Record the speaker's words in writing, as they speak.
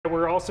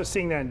also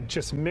seeing that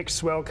just mixed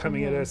swell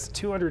coming at us,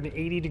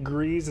 280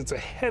 degrees. It's a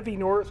heavy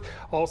north,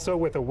 also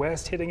with a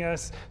west hitting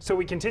us. So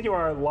we continue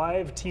our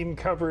live team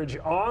coverage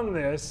on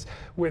this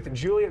with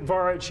Juliette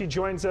Vara. She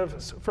joins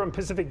us from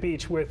Pacific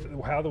Beach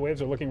with how the waves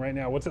are looking right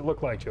now. What's it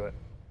look like, Juliette?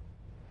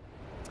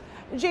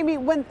 Jamie,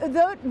 when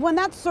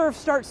that surf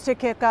starts to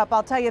kick up,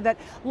 I'll tell you that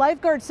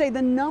lifeguards say the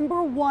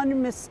 #1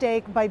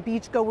 mistake by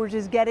beachgoers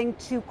is getting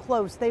too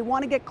close. They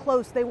want to get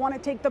close. They want to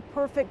take the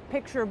perfect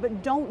picture,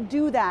 but don't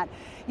do that.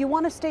 You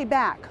want to stay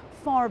back,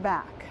 far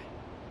back.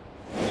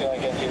 I'm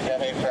trying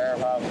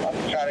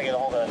to get a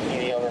hold of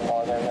PD over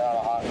more. They're on a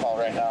hot call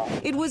right now.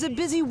 It was a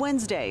busy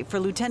Wednesday for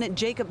Lieutenant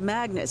Jacob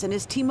Magnus and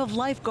his team of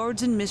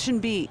lifeguards in Mission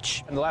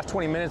Beach. In the last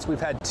 20 minutes, we've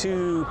had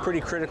 2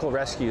 pretty critical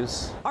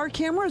rescues. Our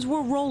cameras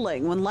were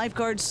rolling when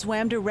lifeguards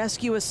swam to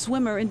rescue a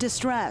swimmer in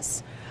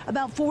distress.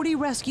 About 40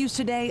 rescues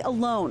today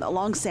alone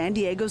along San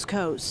Diego's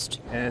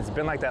coast. And it's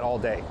been like that all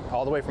day,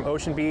 all the way from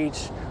Ocean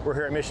Beach. We're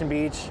here at Mission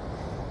Beach.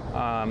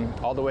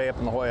 All the way up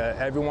in La Jolla.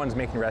 Everyone's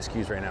making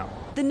rescues right now.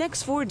 The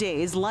next 4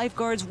 days,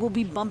 lifeguards will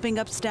be bumping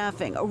up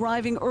staffing,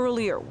 arriving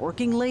earlier,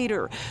 working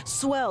later.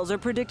 Swells are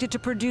predicted to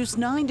produce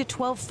 9 to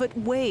 12-foot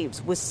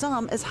waves, with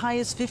some as high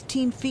as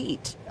 15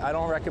 feet. I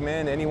don't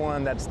recommend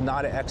anyone that's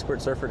not an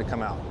expert surfer to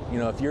come out. You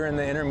know, if you're in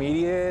the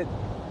intermediate,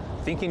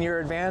 thinking you're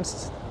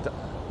advanced,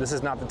 this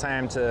is not the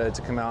time to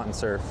come out and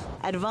surf.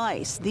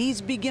 Advice these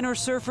beginner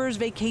surfers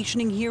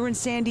vacationing here in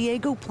San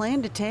Diego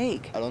plan to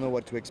take. I don't know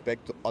what to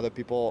expect. Other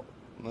people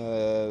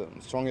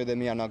stronger than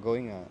me are not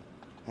going.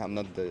 I'm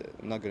not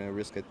going to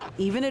risk it.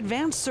 Even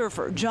advanced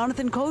surfer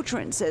Jonathan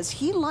Cochran says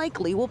he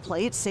likely will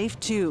play it safe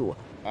too.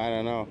 I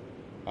don't know.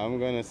 I'm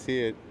going to see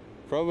it.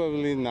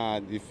 Probably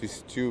not if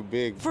it's too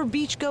big. For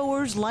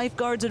beachgoers,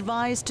 lifeguards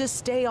advise to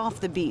stay off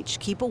the beach,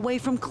 keep away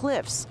from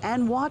cliffs,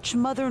 and watch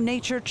Mother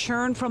Nature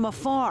churn from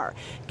afar.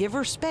 Give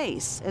her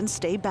space and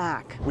stay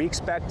back. We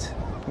expect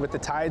with the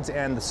tides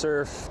and the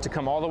surf to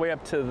come all the way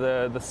up to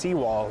the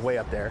seawall way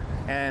up there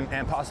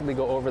and possibly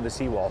go over the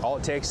seawall. All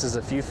it takes is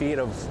a few feet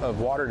of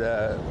water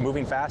to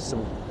moving fast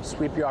to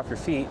sweep you off your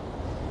feet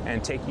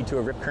and take you to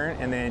a rip current,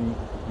 and then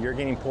you're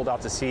getting pulled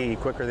out to sea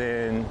quicker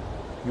than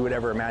you would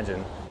ever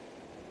imagine.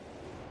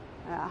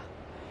 Yeah.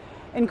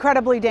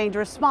 Incredibly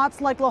dangerous.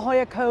 Spots like La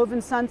Jolla Cove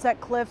and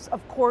Sunset Cliffs,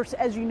 of course,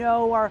 as you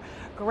know, are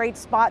great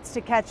spots to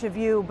catch a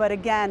view. But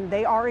again,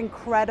 they are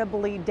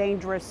incredibly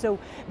dangerous. So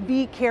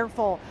be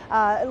careful.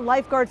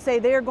 Lifeguards say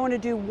they are going to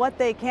do what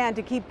they can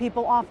to keep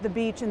people off the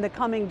beach in the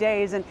coming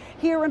days. And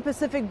here in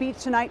Pacific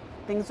Beach tonight,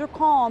 things are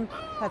calm.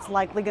 That's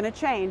likely going to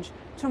change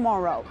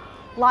tomorrow.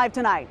 Live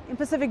tonight in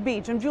Pacific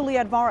Beach, I'm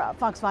Juliette Vara,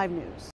 Fox 5 News.